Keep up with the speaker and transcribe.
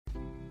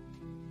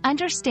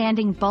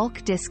Understanding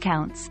bulk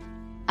discounts.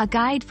 A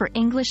guide for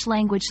English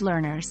language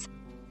learners.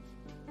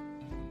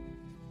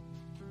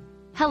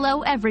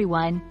 Hello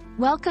everyone,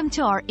 welcome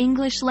to our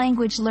English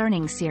language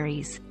learning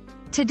series.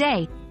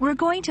 Today, we're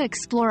going to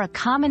explore a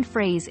common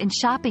phrase in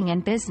shopping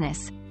and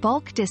business,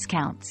 bulk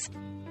discounts.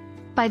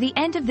 By the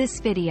end of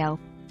this video,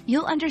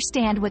 you'll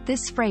understand what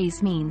this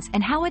phrase means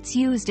and how it's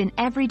used in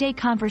everyday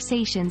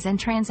conversations and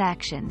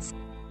transactions.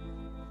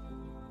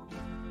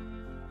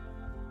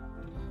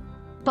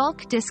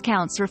 Bulk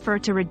discounts refer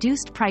to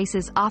reduced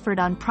prices offered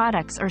on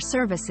products or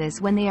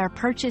services when they are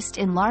purchased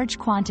in large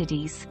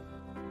quantities.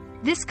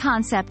 This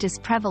concept is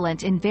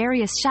prevalent in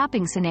various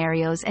shopping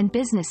scenarios and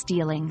business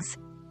dealings.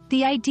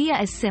 The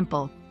idea is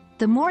simple: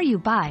 the more you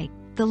buy,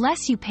 the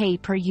less you pay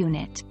per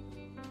unit.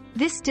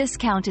 This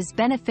discount is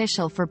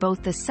beneficial for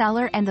both the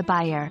seller and the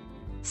buyer.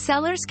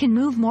 Sellers can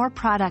move more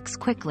products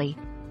quickly,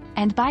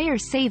 and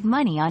buyers save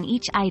money on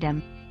each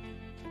item.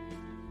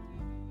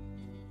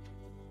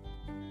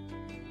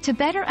 To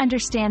better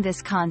understand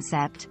this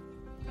concept,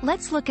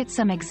 let's look at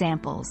some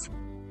examples.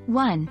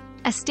 1.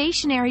 A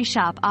stationery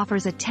shop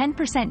offers a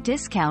 10%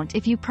 discount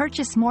if you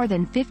purchase more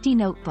than 50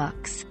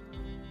 notebooks.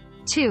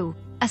 2.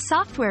 A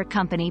software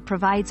company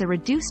provides a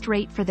reduced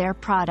rate for their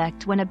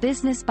product when a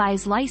business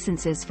buys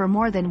licenses for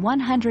more than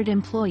 100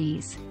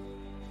 employees.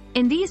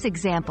 In these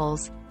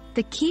examples,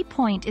 the key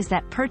point is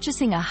that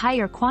purchasing a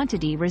higher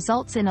quantity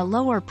results in a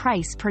lower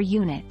price per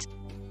unit.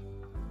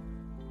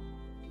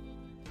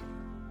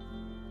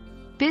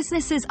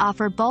 Businesses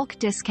offer bulk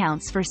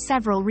discounts for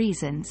several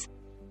reasons.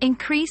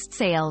 Increased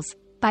sales.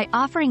 By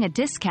offering a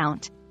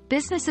discount,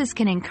 businesses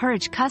can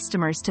encourage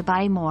customers to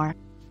buy more.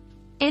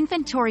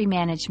 Inventory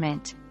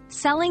management.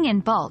 Selling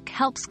in bulk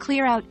helps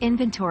clear out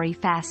inventory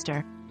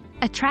faster.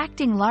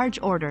 Attracting large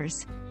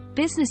orders.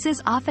 Businesses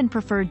often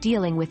prefer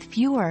dealing with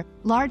fewer,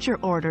 larger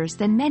orders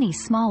than many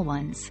small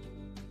ones.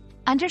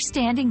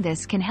 Understanding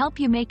this can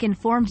help you make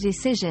informed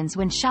decisions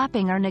when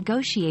shopping or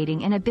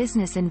negotiating in a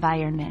business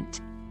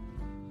environment.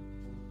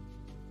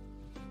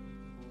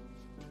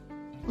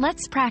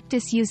 Let's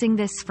practice using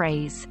this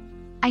phrase.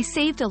 I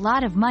saved a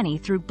lot of money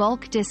through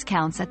bulk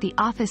discounts at the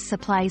office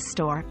supplies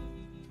store.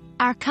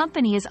 Our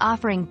company is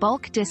offering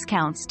bulk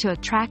discounts to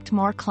attract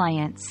more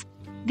clients.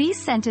 These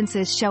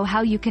sentences show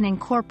how you can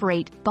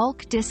incorporate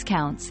bulk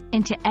discounts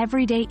into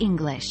everyday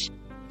English.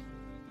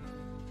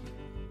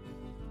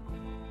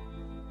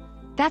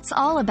 That's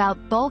all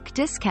about bulk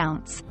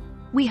discounts.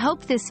 We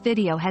hope this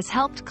video has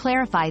helped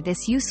clarify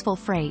this useful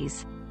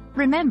phrase.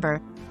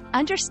 Remember,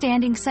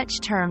 understanding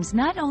such terms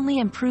not only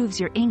improves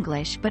your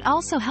English but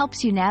also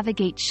helps you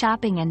navigate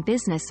shopping and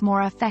business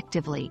more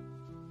effectively.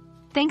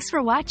 Thanks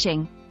for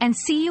watching, and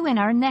see you in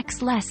our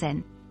next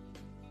lesson.